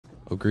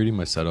Upgrading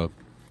my setup,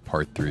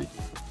 part 3.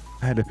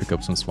 I had to pick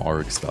up some small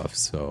rig stuff,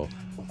 so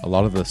a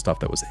lot of the stuff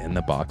that was in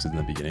the boxes in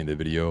the beginning of the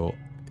video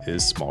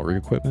is small rig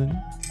equipment,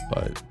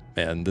 but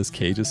man, this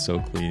cage is so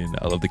clean.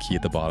 I love the key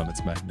at the bottom,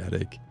 it's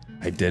magnetic.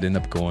 I did end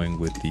up going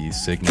with the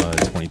Sigma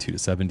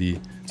 22-70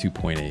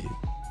 2.8.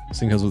 This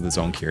thing comes with its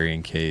own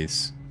carrying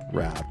case,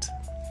 wrapped,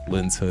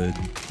 lens hood.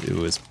 It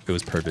was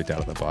perfect out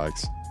of the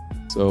box.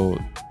 So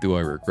do I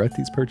regret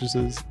these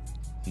purchases?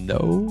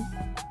 No,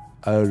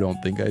 I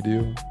don't think I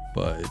do,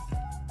 but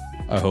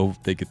I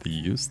hope they get the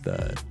use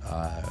that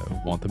I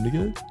want them to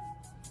get.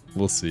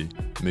 We'll see.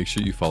 Make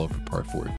sure you follow for part 4.